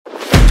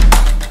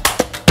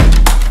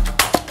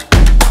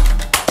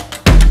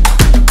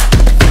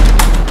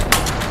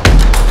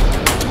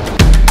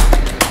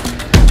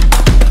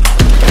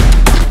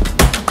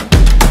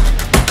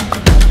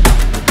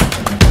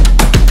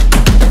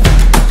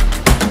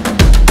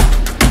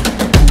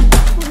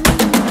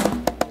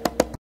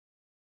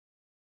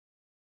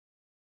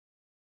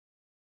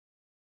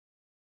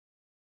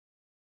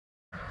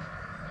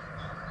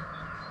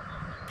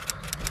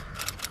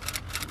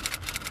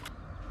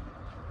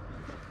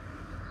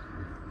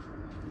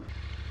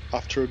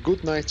After a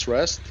good night's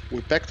rest,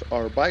 we packed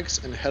our bikes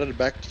and headed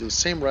back to the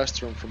same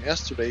restaurant from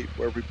yesterday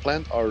where we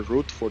planned our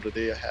route for the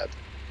day ahead.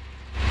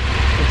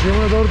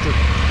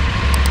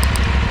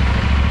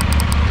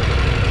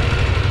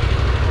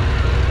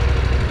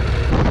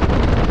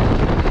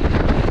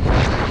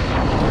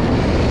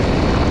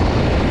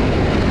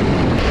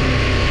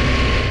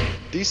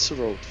 This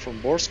road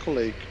from Borsko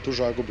Lake to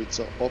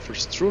Žagubica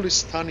offers truly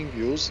stunning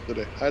views that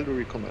I highly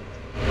recommend.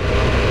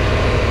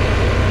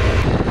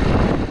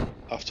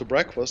 After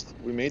breakfast,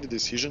 we made the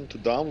decision to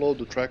download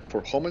the track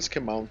for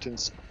Homolje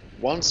Mountains,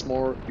 once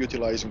more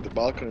utilizing the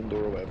Balkan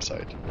Enduro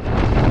website.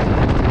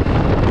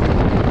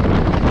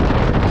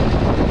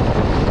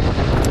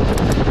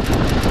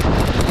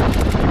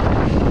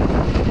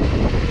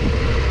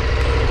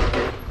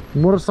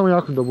 Moraš samo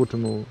jako da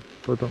obučemo ovo,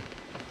 to je to.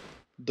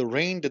 The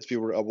rain that we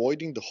were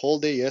avoiding the whole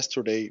day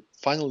yesterday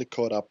finally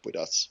caught up with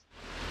us.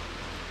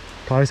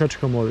 Pa aj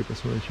sačekamo ovi kad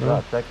smo već, ja?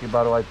 Da, čekaj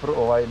bar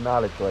ovaj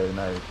nalet ovaj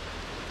najveći.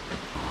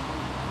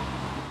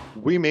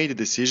 We made the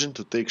decision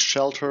to take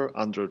shelter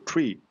under a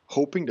tree,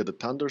 hoping that the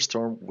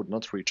thunderstorm would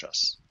not reach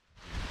us.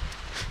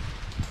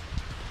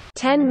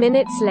 10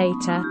 minutes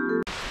later.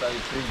 Stavi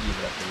frigi,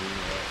 brate.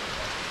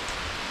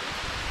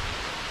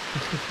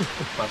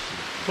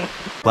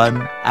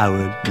 1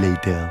 hour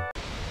later.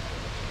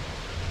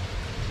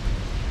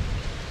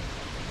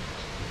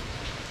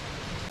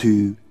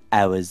 Two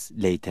hours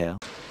later.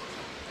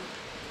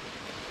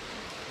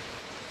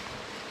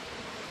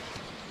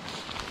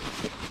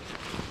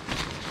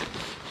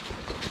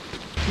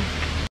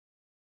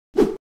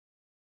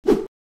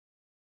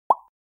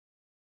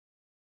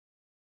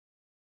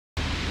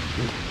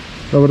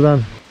 Dobar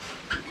dan.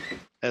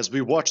 As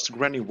we watched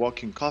Granny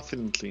walking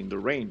confidently in the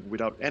rain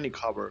without any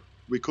cover,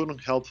 we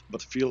couldn't help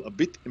but feel a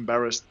bit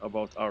embarrassed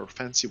about our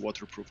fancy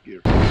waterproof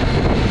gear.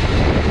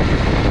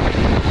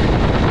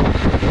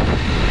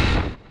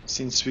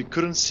 Since we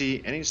couldn't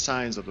see any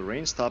signs of the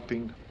rain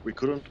stopping, we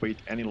couldn't wait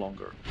any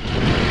longer.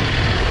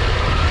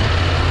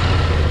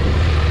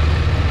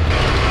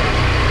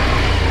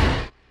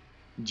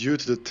 Due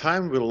to the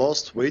time we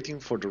lost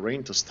waiting for the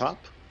rain to stop,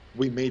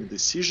 we made the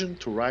decision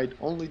to ride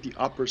only the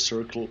upper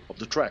circle of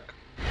the track.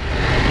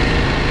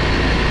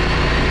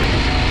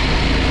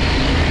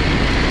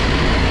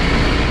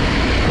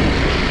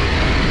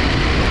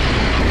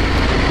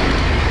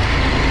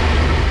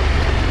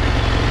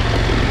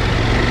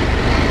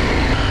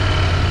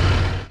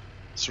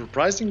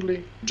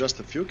 Surprisingly, just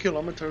a few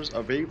kilometers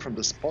away from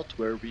the spot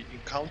where we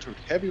encountered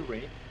heavy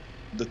rain,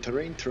 the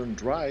terrain turned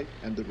dry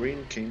and the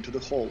rain came to the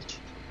halt.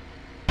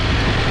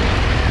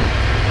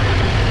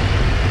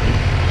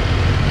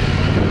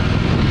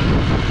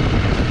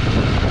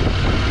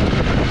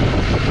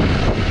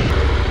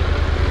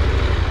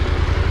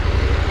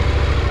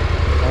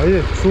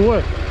 Ajde, suvo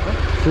je.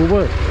 Suvo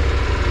je.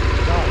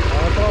 Da,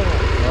 ajde probamo.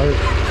 Ajde.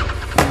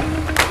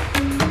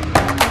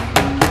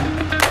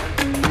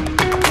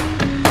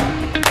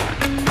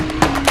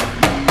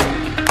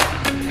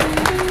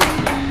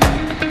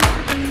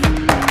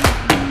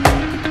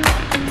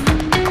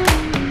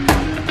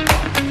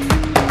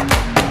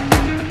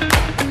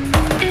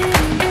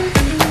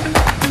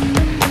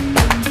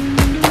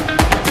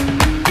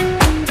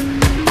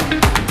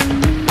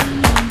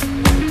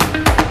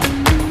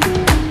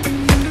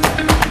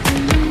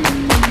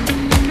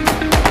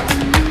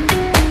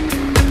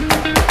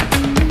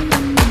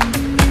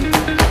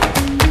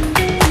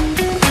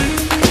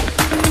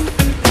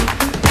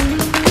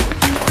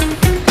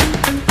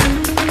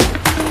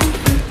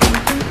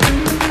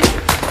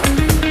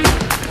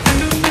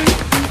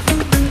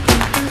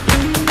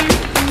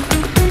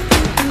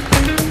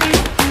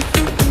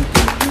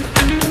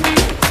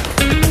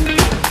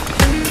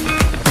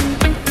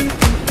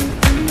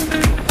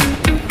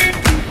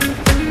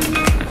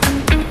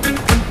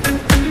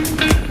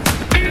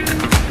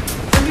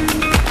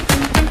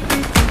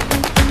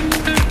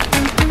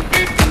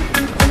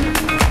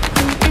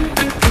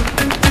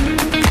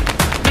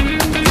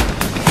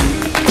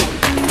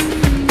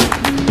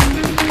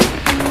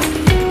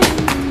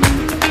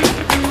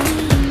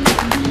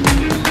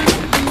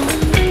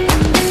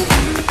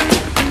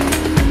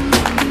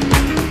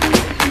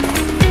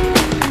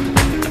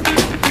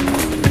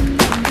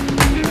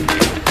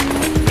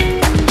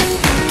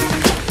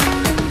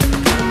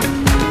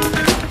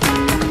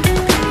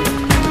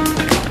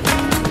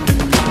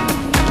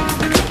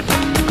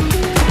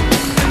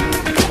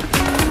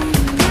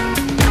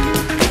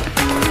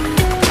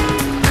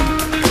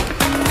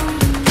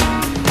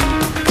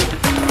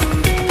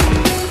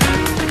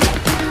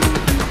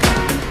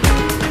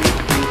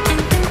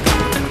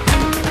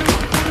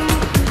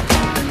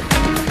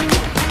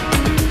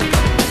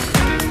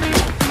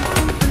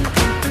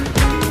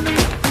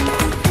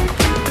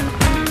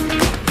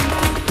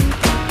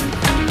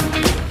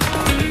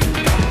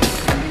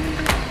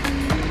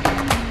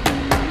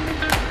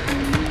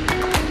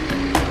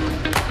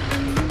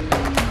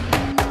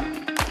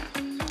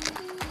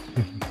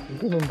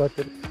 Imam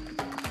bateriju.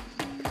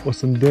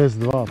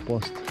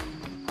 82%.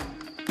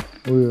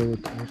 Ujoj, ovo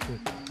to nešto.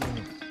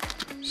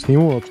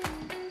 Snimu uopšte?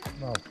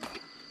 Malo.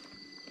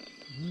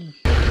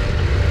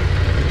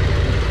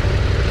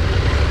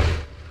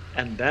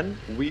 And then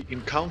we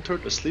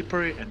encountered a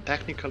slippery and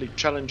technically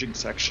challenging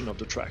section of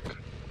the track.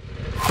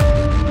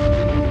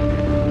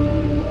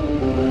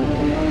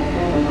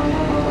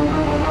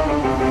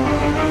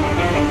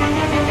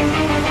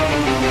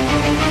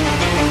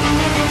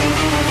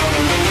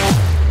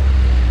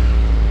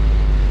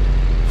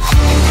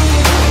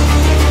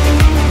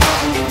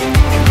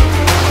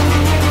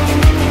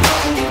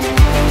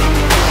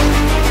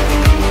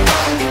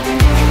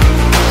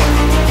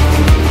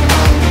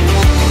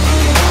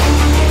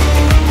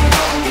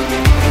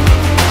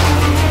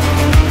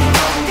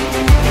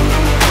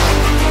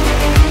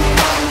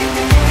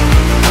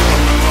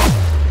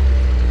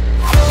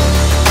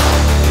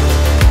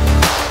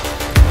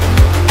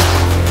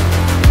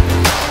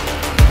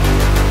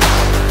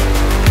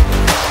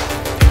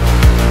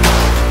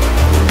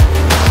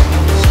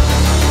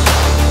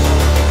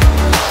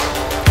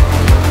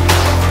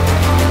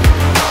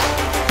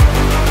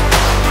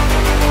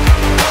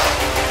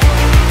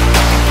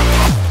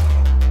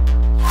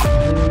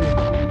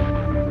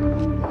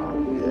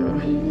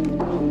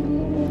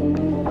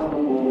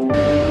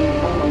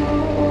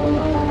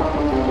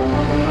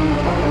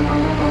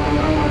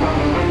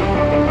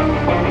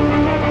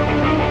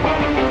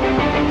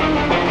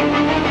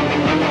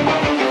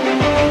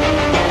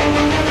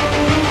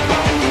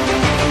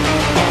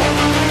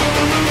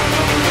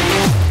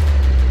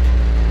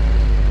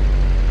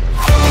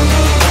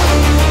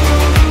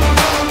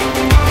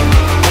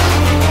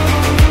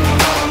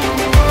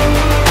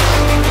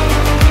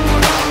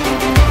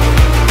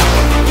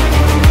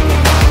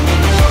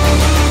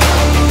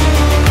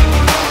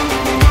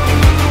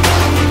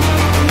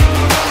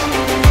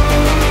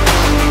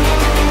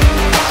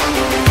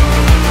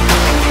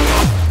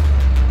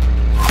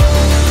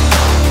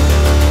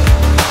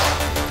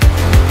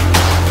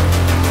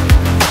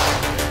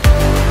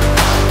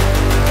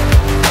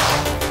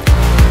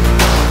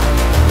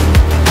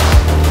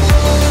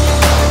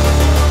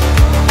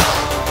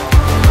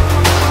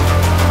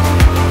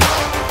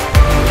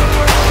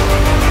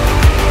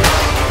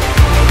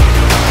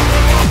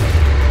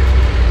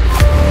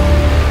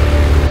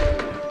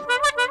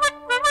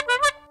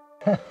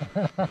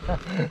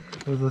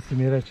 Uzeo si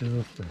mi reći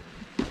dosta.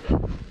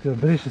 Kada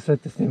briši sve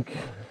te snimke.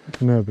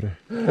 Ne bre.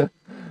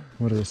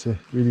 Mora da se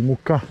vidi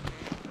muka.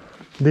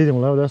 Da idemo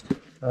levo, desno?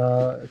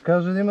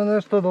 Kaže da ima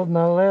nešto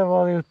na levo,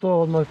 ali to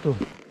odmah tu.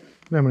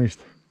 Nema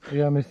ništa.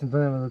 Ja mislim da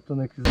nema, da to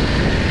neki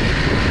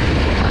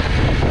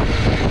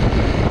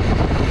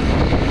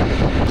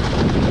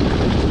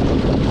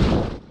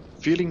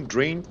Feeling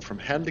drained from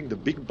handling the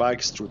big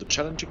bikes through the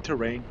challenging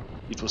terrain,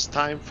 it was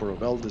time for a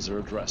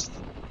well-deserved rest.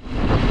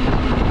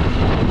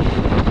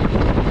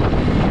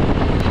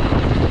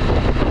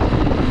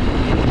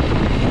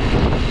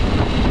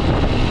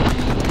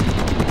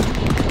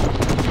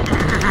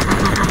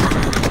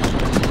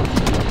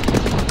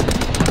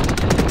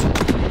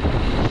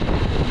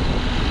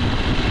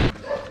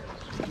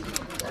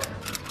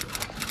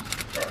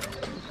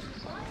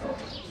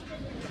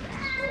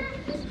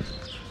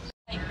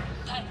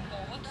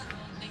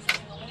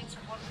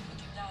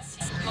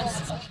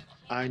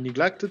 I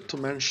neglected to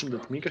mention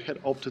that Mika had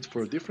opted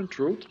for a different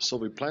route, so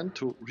we planned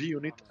to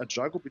reunite at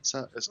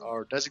Dragovica as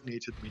our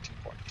designated meeting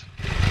point.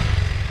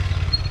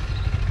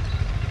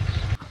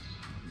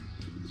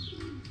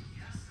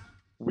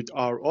 With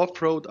our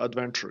off-road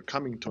adventure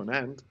coming to an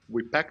end,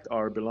 we packed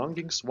our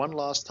belongings one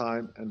last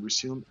time and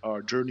resumed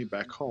our journey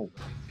back home.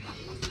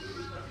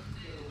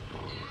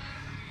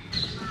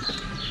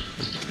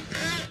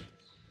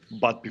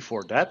 But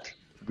before that,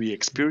 we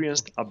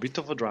experienced a bit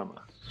of a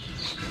drama.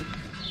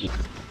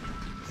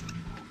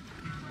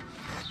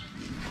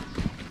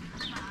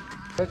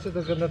 Hoće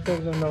da ga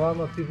nategnem na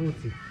vama, ti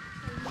vuci.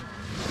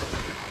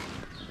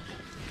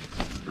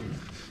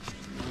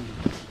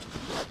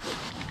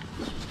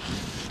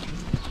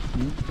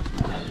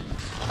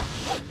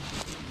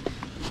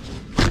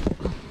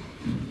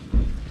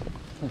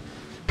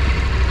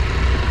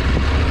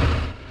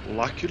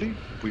 Luckily,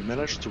 we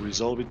managed to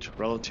resolve it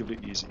relatively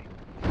easy.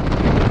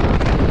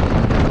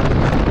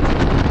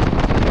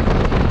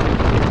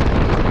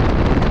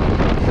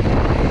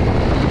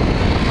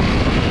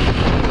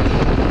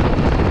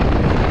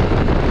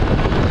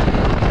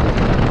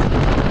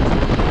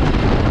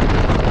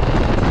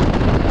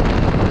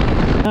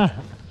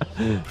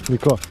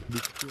 Niko.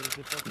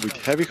 With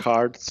heavy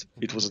hearts,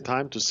 it was a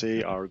time to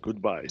say our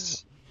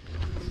goodbyes.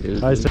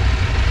 Ajde se.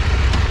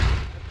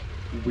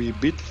 We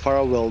bid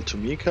farewell to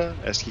Mika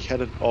as he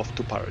headed off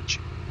to Parachi.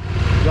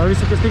 Javi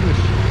se kad stigneš.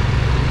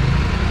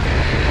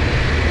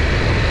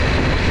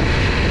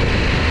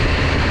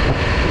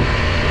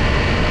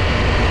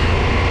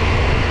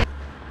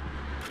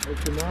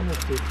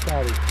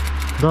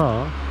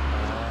 Da.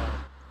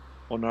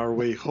 On our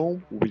way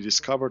home, we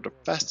discovered a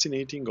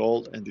fascinating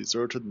old and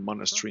deserted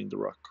monastery in the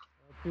rock.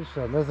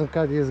 Piše, ne znam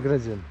kad je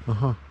izgrađen.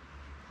 Aha.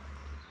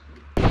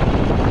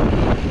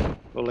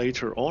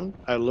 Later on,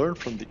 I learned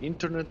from the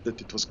internet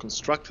that it was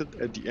constructed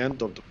at the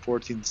end of the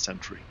 14th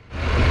century.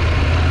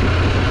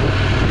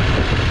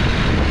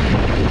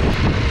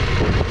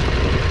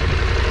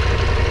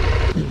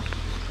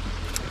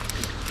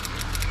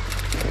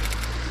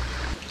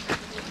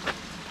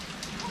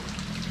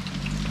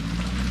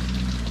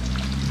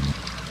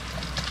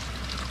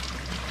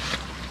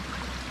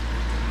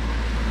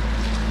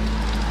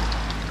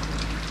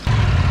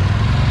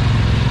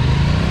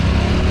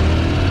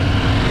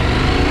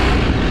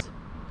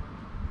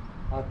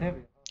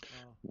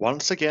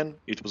 Once again,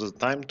 it was a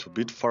time to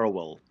bid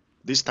farewell,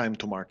 this time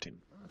to Martin.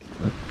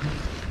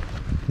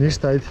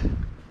 Ništa, ajde.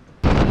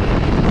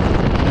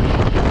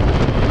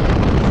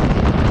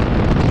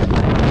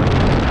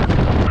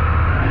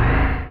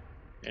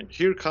 And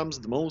here comes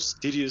the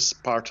most tedious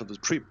part of the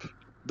trip,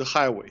 the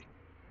highway.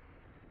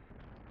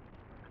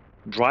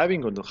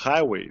 Driving on the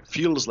highway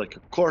feels like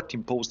a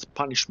court-imposed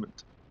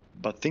punishment,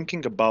 but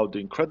thinking about the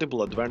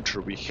incredible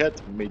adventure we had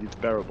made it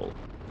bearable.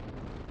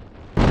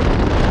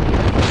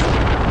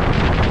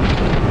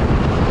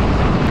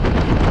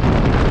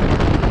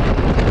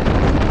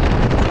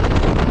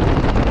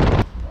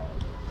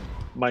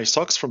 My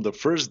socks from the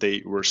first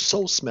day were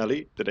so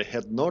smelly that I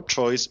had no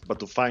choice but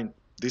to find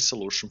this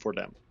solution for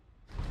them.